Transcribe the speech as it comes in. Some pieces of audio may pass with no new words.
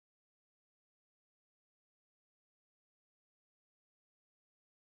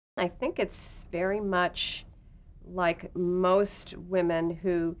I think it's very much like most women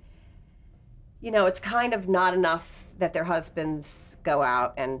who, it's kind of not enough that their husbands go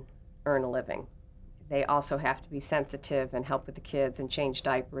out and earn a living. They also have to be sensitive and help with the kids and change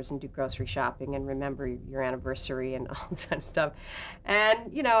diapers and do grocery shopping and remember your anniversary and all that kind of stuff.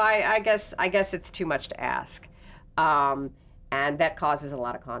 And I guess it's too much to ask, and that causes a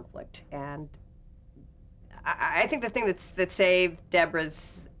lot of conflict. And I think the thing that saved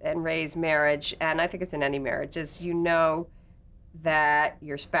Deborah's and Ray's marriage, and I think it's in any marriage, is that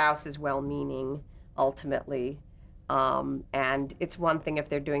your spouse is well-meaning ultimately. And it's one thing if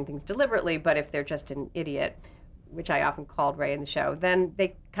they're doing things deliberately, but if they're just an idiot, which I often called Ray in the show, then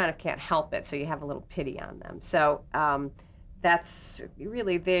they kind of can't help it, so you have a little pity on them. So that's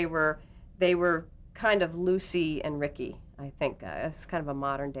really, they were kind of Lucy and Ricky, I think. It's kind of a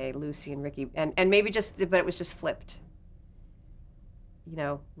modern day Lucy and Ricky, and maybe but it was just flipped.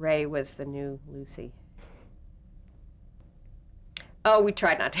 Ray was the new Lucy. Oh, we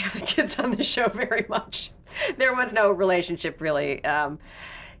tried not to have the kids on the show very much. There was no relationship, really.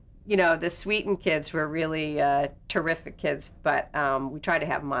 The Sweeten kids were really terrific kids, but we tried to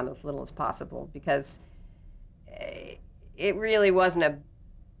have them on as little as possible because it really wasn't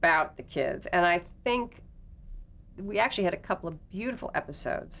about the kids. And I think we actually had a couple of beautiful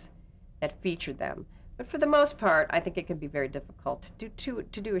episodes that featured them. But for the most part, I think it can be very difficult to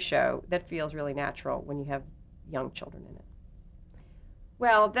do a show that feels really natural when you have young children in it.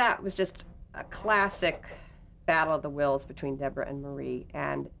 Well, that was just a classic battle of the wills between Deborah and Marie.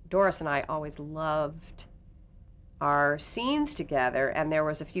 And Doris and I always loved our scenes together, and there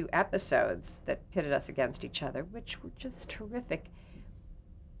was a few episodes that pitted us against each other, which were just terrific.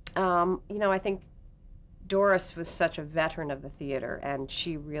 I think Doris was such a veteran of the theater, and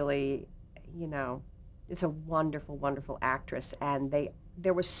she really, is a wonderful, wonderful actress. And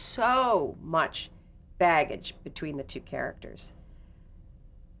there was so much baggage between the two characters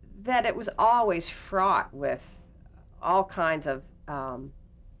that it was always fraught with all kinds of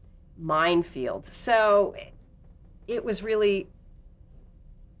minefields. So it was really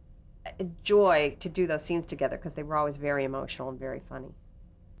a joy to do those scenes together because they were always very emotional and very funny.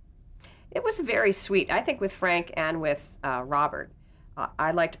 It was very sweet, I think, with Frank and with Robert.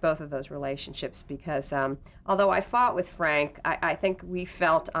 I liked both of those relationships because although I fought with Frank, I think we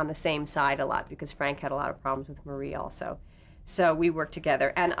felt on the same side a lot because Frank had a lot of problems with Marie also. So we worked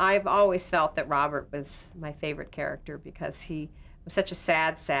together. And I've always felt that Robert was my favorite character because he was such a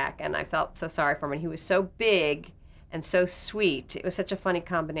sad sack, and I felt so sorry for him. And he was so big and so sweet. It was such a funny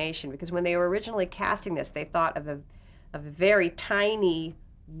combination because when they were originally casting this, they thought of a very tiny,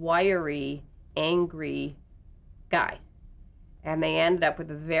 wiry, angry guy. And they ended up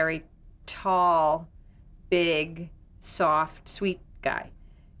with a very tall, big, soft, sweet guy.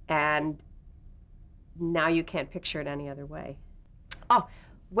 And now you can't picture it any other way. Oh,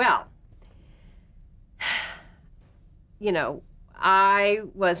 well, I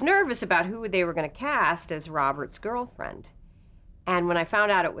was nervous about who they were going to cast as Robert's girlfriend. And when I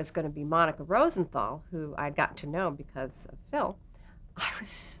found out it was going to be Monica Rosenthal, who I'd gotten to know because of Phil, I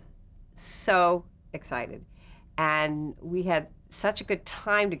was so excited. And we had such a good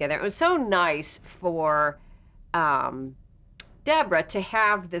time together. It was so nice for Deborah to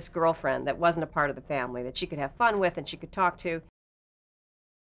have this girlfriend that wasn't a part of the family, that she could have fun with and she could talk to.